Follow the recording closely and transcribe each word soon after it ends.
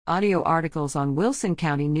Audio articles on Wilson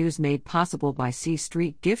County News made possible by C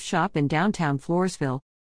Street Gift Shop in downtown Floresville.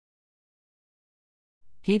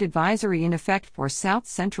 Heat advisory in effect for South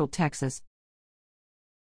Central Texas.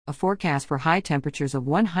 A forecast for high temperatures of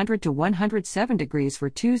 100 to 107 degrees for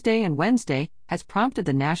Tuesday and Wednesday has prompted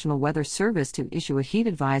the National Weather Service to issue a heat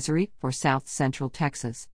advisory for South Central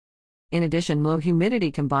Texas. In addition, low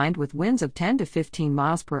humidity combined with winds of 10 to 15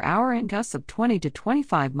 miles per hour and gusts of 20 to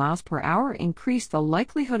 25 miles per hour increase the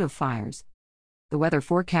likelihood of fires. The Weather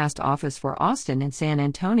Forecast Office for Austin and San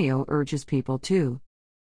Antonio urges people to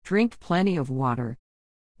drink plenty of water,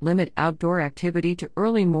 limit outdoor activity to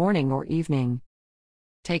early morning or evening,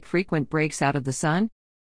 take frequent breaks out of the sun,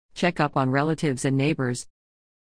 check up on relatives and neighbors,